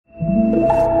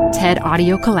TED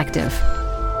Audio Collective.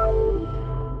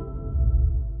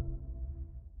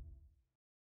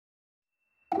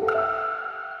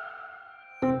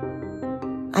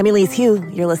 I'm Elise Hu.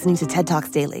 You're listening to TED Talks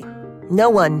Daily. No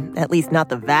one, at least not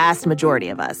the vast majority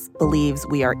of us, believes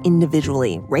we are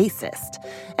individually racist.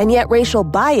 And yet racial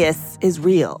bias is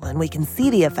real, and we can see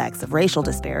the effects of racial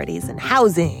disparities in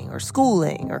housing or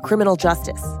schooling or criminal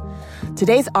justice.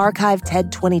 Today's archived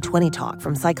TED 2020 talk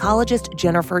from psychologist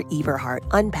Jennifer Eberhardt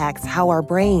unpacks how our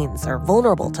brains are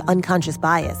vulnerable to unconscious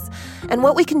bias and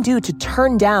what we can do to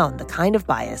turn down the kind of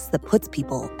bias that puts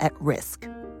people at risk.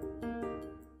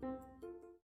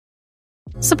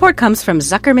 Support comes from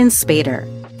Zuckerman Spader.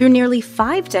 Through nearly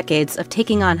 5 decades of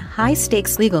taking on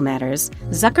high-stakes legal matters,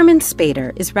 Zuckerman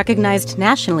Spader is recognized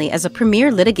nationally as a premier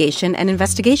litigation and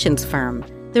investigations firm.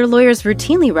 Their lawyers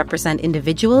routinely represent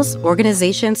individuals,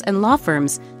 organizations, and law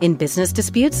firms in business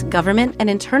disputes, government and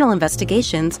internal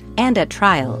investigations, and at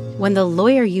trial, when the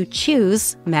lawyer you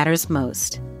choose matters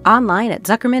most. Online at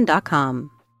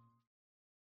Zuckerman.com.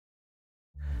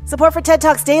 Support for TED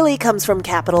Talks Daily comes from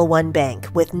Capital One Bank.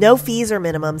 With no fees or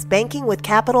minimums, banking with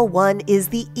Capital One is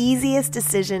the easiest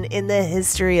decision in the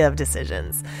history of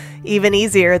decisions. Even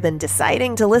easier than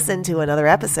deciding to listen to another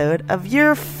episode of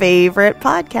your favorite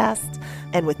podcast.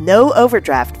 And with no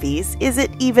overdraft fees, is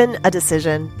it even a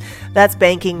decision? That's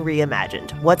banking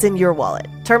reimagined. What's in your wallet?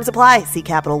 Terms apply. See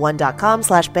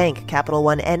CapitalOne.com/bank. Capital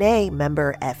One N.A.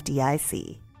 member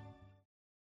FDIC.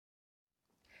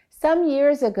 Some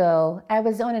years ago, I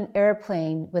was on an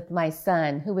airplane with my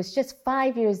son, who was just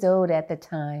 5 years old at the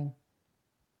time.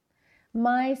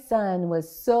 My son was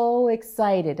so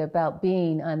excited about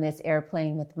being on this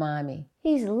airplane with mommy.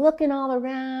 He's looking all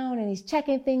around and he's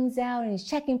checking things out and he's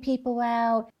checking people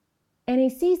out. And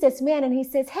he sees this man and he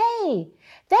says, "Hey,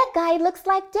 that guy looks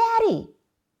like Daddy."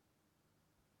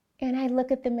 And I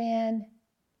look at the man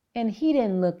and he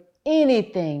didn't look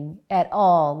anything at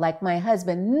all like my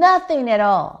husband, nothing at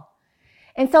all.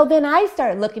 And so then I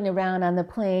start looking around on the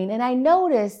plane and I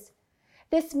noticed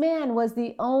this man was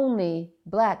the only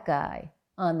black guy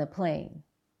on the plane.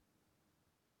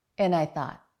 And I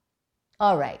thought,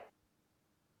 all right,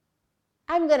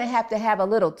 I'm going to have a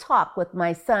little talk with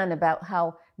my son about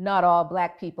how not all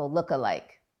black people look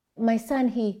alike. My son,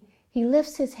 he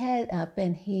lifts his head up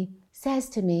and he says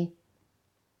to me,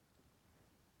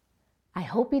 "I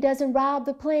hope he doesn't rob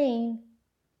the plane."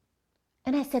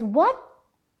 And I said, "What?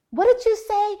 What did you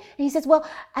say?" And he says, "Well,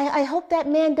 I hope that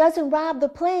man doesn't rob the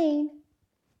plane."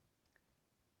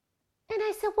 And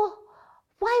I said, "Well,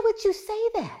 why would you say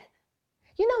that?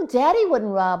 You know, Daddy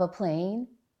wouldn't rob a plane."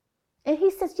 And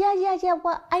he says, yeah,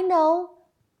 well, I know.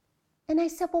 And I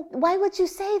said, "Well, why would you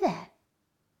say that?"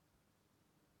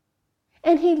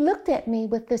 And he looked at me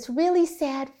with this really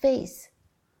sad face.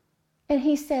 And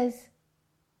he says,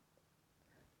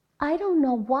 "I don't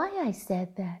know why I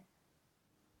said that.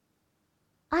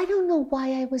 I don't know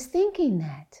why I was thinking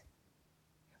that."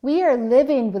 We are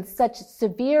living with such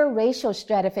severe racial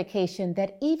stratification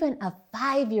that even a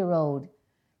 5-year-old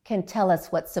can tell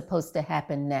us what's supposed to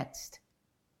happen next.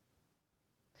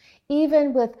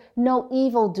 Even with no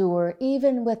evildoer,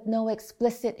 even with no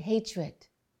explicit hatred.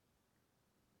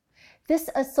 This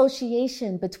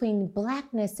association between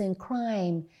blackness and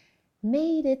crime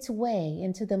made its way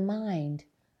into the mind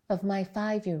of my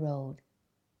 5-year-old.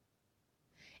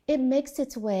 It makes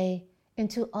its way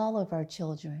into all of our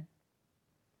children,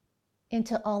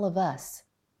 into all of us.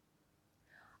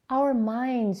 Our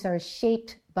minds are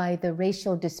shaped by the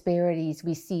racial disparities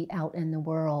we see out in the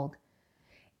world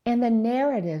and the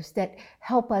narratives that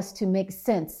help us to make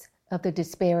sense of the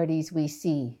disparities we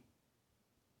see.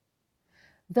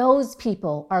 Those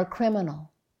people are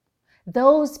criminal.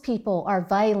 Those people are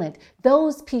violent.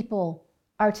 Those people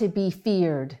are to be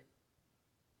feared.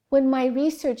 When my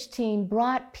research team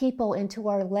brought people into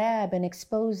our lab and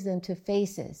exposed them to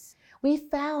faces, we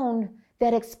found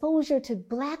that exposure to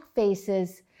black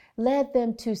faces led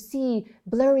them to see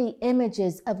blurry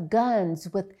images of guns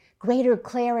with greater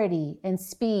clarity and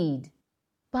speed.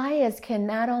 Bias can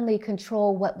not only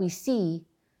control what we see,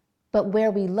 but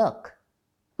where we look.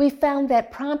 We found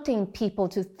that prompting people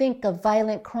to think of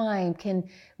violent crime can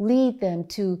lead them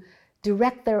to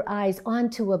direct their eyes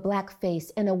onto a black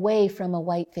face and away from a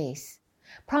white face.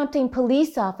 Prompting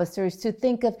police officers to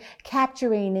think of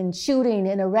capturing and shooting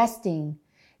and arresting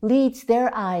leads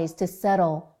their eyes to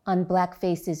settle on black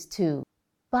faces too.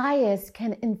 Bias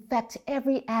can infect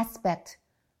every aspect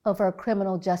of our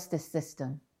criminal justice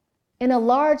system. In a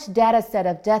large data set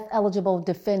of death-eligible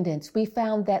defendants, we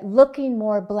found that looking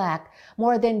more black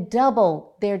more than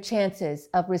doubled their chances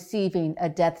of receiving a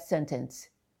death sentence,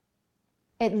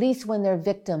 at least when their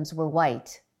victims were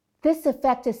white. This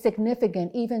effect is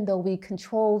significant even though we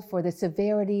controlled for the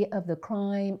severity of the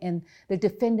crime and the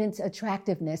defendant's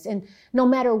attractiveness. And no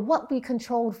matter what we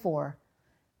controlled for,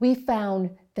 we found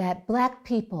that Black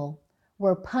people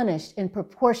were punished in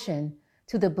proportion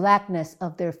to the Blackness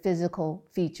of their physical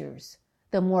features.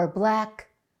 The more Black,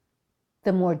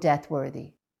 the more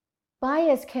death-worthy.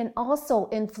 Bias can also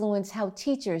influence how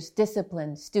teachers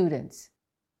discipline students.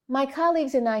 My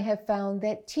colleagues and I have found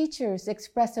that teachers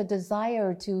express a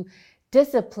desire to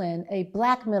discipline a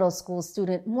Black middle school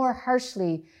student more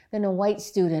harshly than a white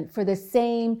student for the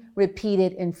same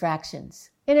repeated infractions.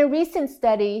 In a recent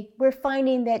study, we're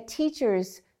finding that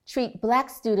teachers treat Black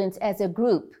students as a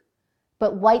group,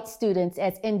 but white students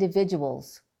as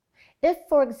individuals. If,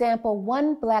 for example,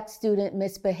 one Black student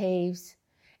misbehaves,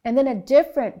 and then a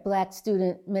different Black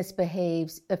student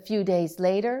misbehaves a few days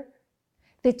later,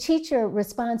 the teacher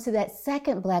responds to that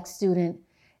second Black student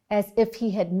as if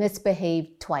he had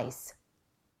misbehaved twice.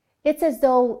 It's as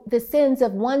though the sins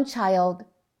of one child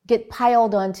get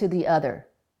piled onto the other.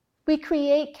 We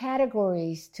create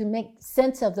categories to make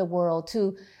sense of the world,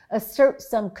 to assert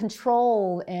some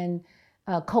control and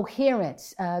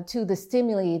coherence to the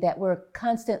stimuli that we're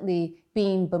constantly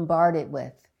being bombarded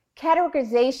with.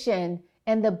 Categorization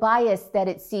and the bias that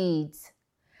it seeds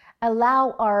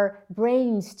allow our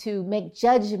brains to make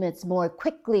judgments more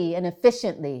quickly and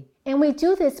efficiently. And we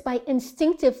do this by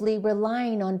instinctively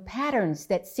relying on patterns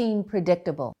that seem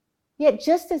predictable. Yet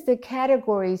just as the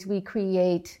categories we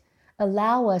create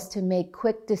allow us to make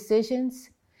quick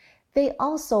decisions, they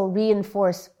also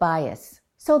reinforce bias.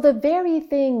 So the very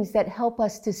things that help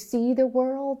us to see the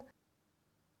world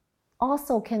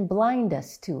also can blind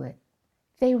us to it.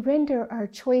 They render our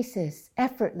choices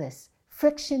effortless,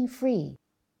 friction-free.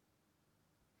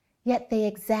 Yet they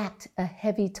exact a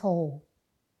heavy toll.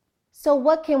 So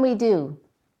what can we do?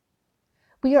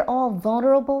 We are all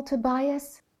vulnerable to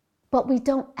bias, but we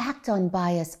don't act on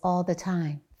bias all the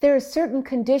time. There are certain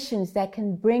conditions that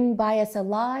can bring bias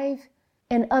alive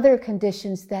and other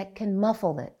conditions that can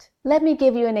muffle it. Let me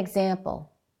give you an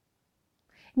example.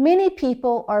 Many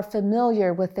people are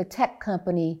familiar with the tech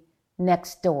company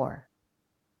Nextdoor.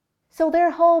 So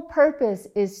their whole purpose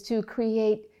is to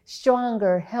create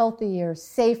stronger, healthier,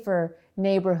 safer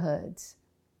neighborhoods.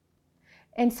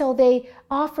 And so they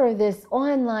offer this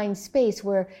online space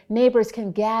where neighbors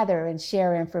can gather and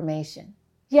share information.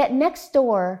 Yet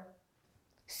Nextdoor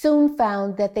soon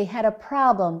found that they had a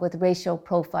problem with racial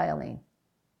profiling.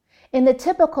 In the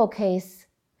typical case,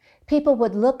 people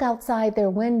would look outside their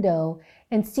window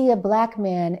and see a Black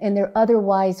man in their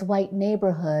otherwise white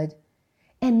neighborhood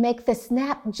and make the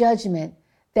snap judgment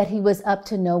that he was up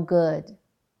to no good,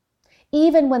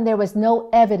 even when there was no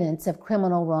evidence of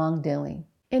criminal wrongdoing.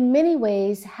 In many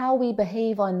ways, how we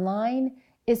behave online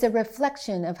is a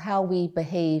reflection of how we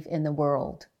behave in the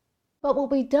world. But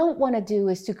what we don't want to do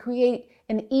is to create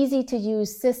an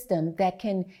easy-to-use system that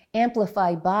can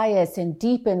amplify bias and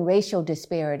deepen racial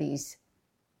disparities,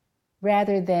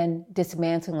 rather than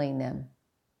dismantling them.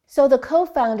 So the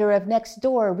co-founder of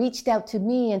Nextdoor reached out to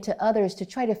me and to others to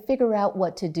try to figure out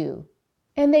what to do.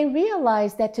 And they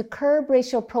realized that to curb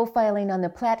racial profiling on the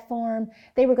platform,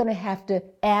 they were going to have to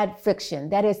add friction.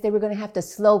 That is, they were going to have to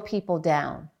slow people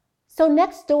down. So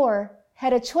Nextdoor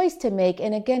had a choice to make,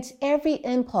 and against every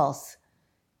impulse,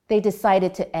 they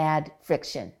decided to add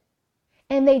friction.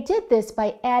 And they did this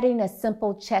by adding a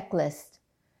simple checklist.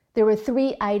 There were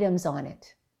 3 items on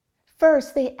it.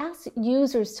 First, they asked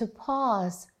users to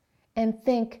pause and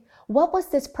think, what was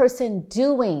this person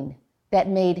doing that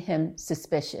made him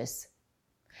suspicious?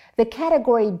 The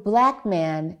category Black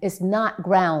man is not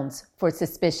grounds for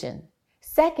suspicion.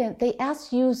 Second, they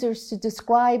asked users to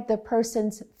describe the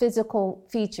person's physical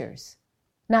features,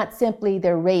 not simply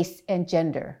their race and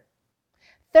gender.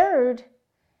 Third,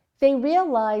 they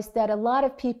realized that a lot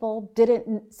of people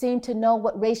didn't seem to know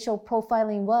what racial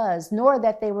profiling was, nor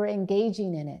that they were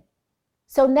engaging in it.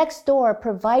 So Nextdoor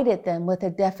provided them with a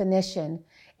definition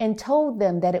and told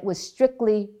them that it was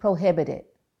strictly prohibited.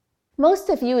 Most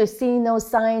of you have seen those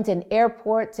signs in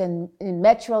airports and in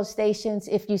metro stations,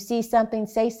 if you see something,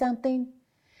 say something.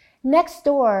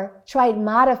 Nextdoor tried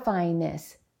modifying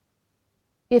this.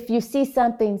 If you see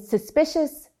something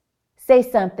suspicious, say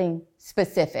something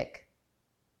specific.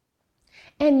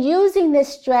 And using this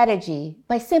strategy,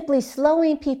 by simply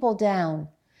slowing people down,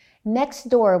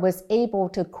 Nextdoor was able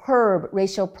to curb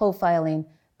racial profiling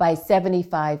by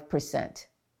 75%.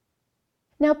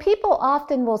 Now, people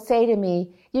often will say to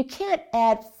me, you can't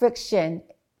add friction,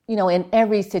 in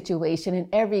every situation, in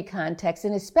every context,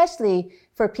 and especially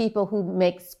for people who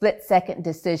make split-second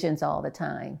decisions all the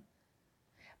time.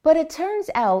 But it turns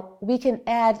out we can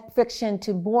add friction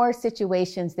to more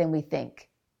situations than we think.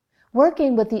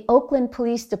 Working with the Oakland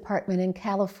Police Department in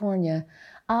California,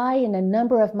 I and a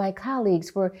number of my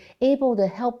colleagues were able to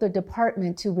help the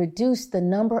department to reduce the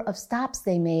number of stops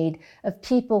they made of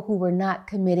people who were not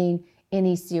committing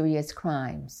any serious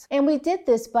crimes. And we did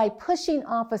this by pushing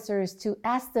officers to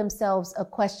ask themselves a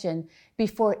question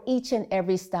before each and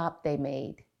every stop they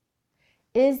made.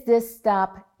 Is this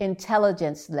stop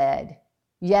intelligence-led?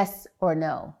 Yes or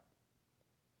no?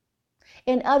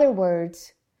 In other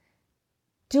words,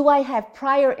 do I have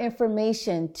prior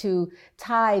information to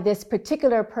tie this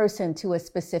particular person to a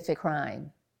specific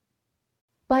crime?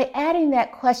 By adding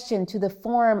that question to the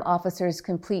form officers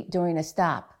complete during a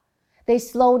stop, they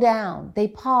slow down, they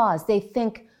pause, they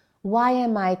think, why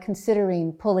am I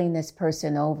considering pulling this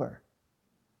person over?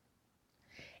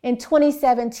 In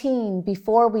 2017,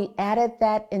 before we added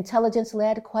that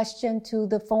intelligence-led question to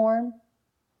the form,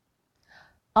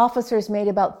 officers made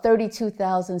about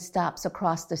 32,000 stops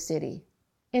across the city.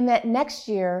 In that next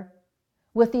year,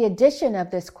 with the addition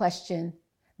of this question,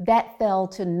 that fell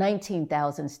to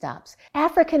 19,000 stops.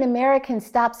 African American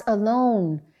stops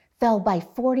alone fell by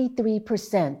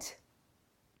 43%.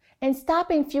 And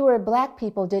stopping fewer Black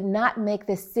people did not make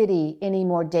the city any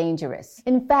more dangerous.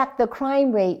 In fact, the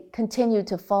crime rate continued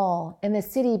to fall and the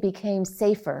city became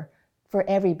safer for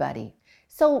everybody.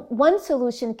 So one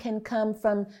solution can come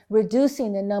from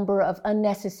reducing the number of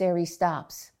unnecessary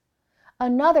stops.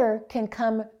 Another can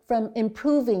come from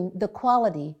improving the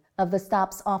quality of the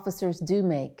stops officers do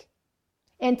make.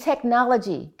 And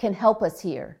technology can help us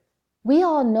here. We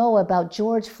all know about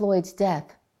George Floyd's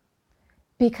death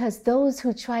because those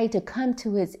who tried to come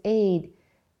to his aid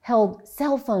held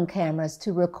cell phone cameras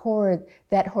to record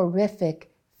that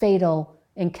horrific, fatal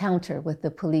encounter with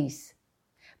the police.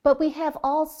 But we have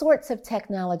all sorts of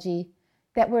technology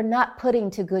that we're not putting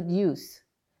to good use.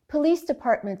 Police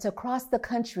departments across the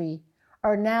country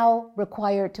are now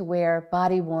required to wear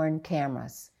body-worn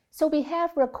cameras. So we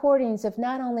have recordings of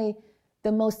not only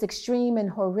the most extreme and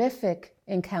horrific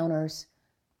encounters,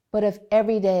 but of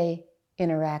everyday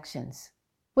interactions.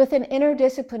 With an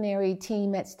interdisciplinary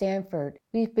team at Stanford,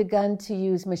 we've begun to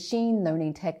use machine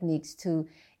learning techniques to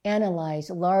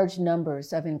analyze large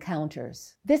numbers of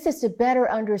encounters. This is to better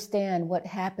understand what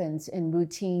happens in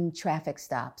routine traffic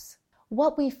stops.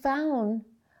 What we found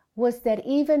was that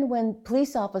even when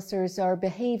police officers are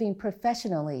behaving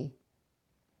professionally,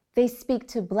 they speak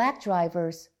to Black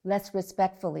drivers less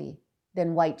respectfully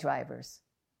than white drivers.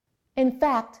 In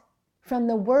fact, from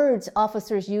the words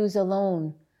officers use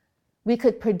alone, we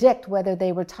could predict whether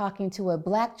they were talking to a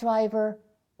Black driver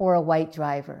or a white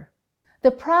driver.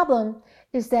 The problem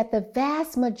is that the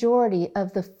vast majority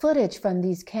of the footage from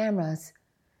these cameras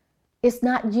is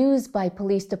not used by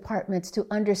police departments to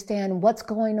understand what's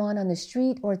going on the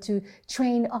street or to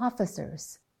train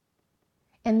officers.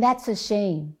 And that's a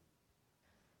shame.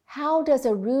 How does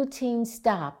a routine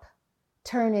stop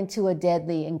turn into a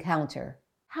deadly encounter?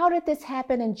 How did this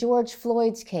happen in George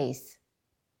Floyd's case?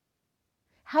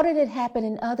 How did it happen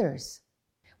in others?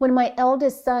 When my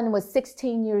eldest son was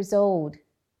 16 years old,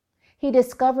 he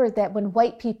discovered that when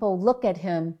white people look at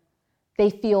him, they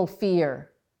feel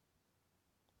fear.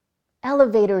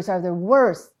 Elevators are the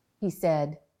worst, he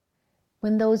said.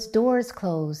 When those doors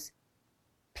close,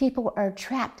 people are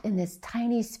trapped in this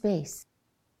tiny space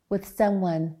with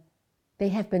someone they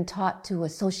have been taught to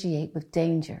associate with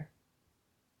danger.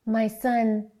 My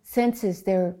son senses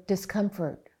their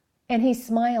discomfort, and he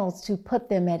smiles to put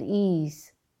them at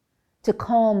ease, to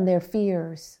calm their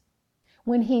fears.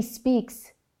 When he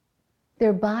speaks,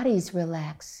 their bodies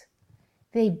relax.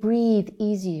 They breathe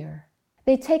easier.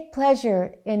 They take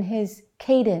pleasure in his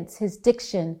cadence, his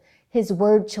diction, his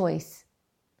word choice.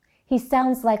 He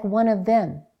sounds like one of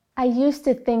them. I used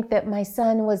to think that my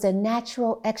son was a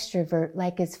natural extrovert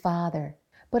like his father,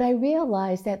 but I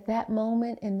realized at that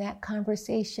moment in that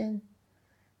conversation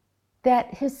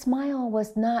that his smile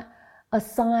was not a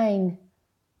sign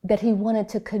that he wanted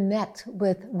to connect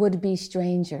with would-be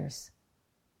strangers.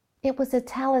 It was a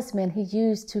talisman he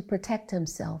used to protect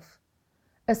himself,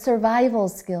 a survival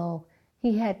skill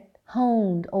he had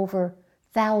honed over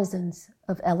thousands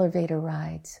of elevator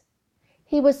rides.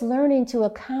 He was learning to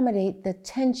accommodate the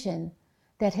tension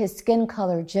that his skin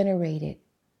color generated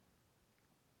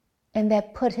and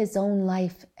that put his own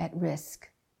life at risk.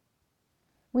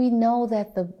 We know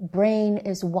that the brain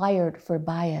is wired for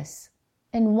bias,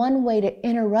 and one way to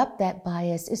interrupt that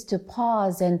bias is to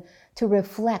pause and to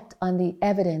reflect on the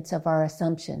evidence of our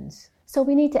assumptions. So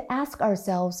we need to ask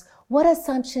ourselves, what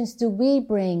assumptions do we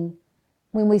bring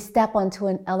when we step onto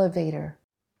an elevator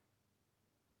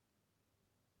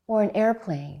or an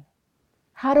airplane?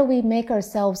 How do we make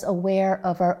ourselves aware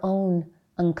of our own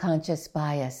unconscious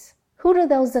bias? Who do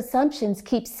those assumptions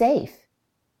keep safe?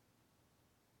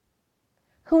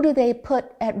 Who do they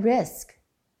put at risk?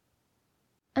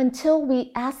 Until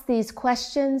we ask these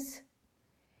questions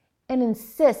and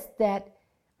insist that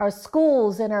our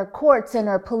schools and our courts and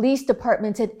our police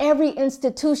departments and every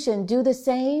institution do the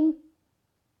same,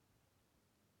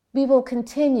 we will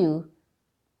continue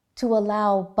to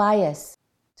allow bias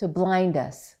to blind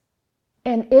us.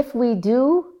 And if we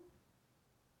do,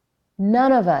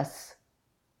 none of us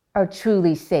are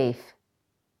truly safe.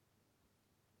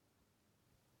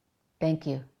 Thank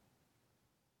you.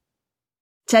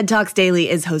 TED Talks Daily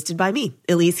is hosted by me,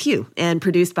 Elise Hugh, and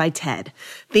produced by TED.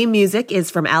 Theme music is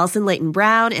from Allison Leighton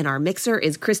Brown, and our mixer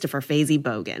is Christopher Fazy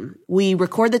Bogan. We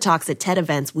record the talks at TED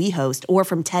events we host or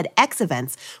from TEDx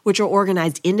events, which are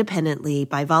organized independently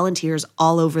by volunteers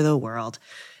all over the world.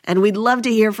 And we'd love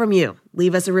to hear from you.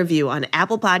 Leave us a review on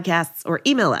Apple Podcasts or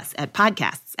email us at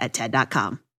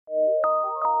podcasts@ted.com.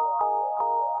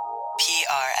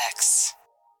 PRX.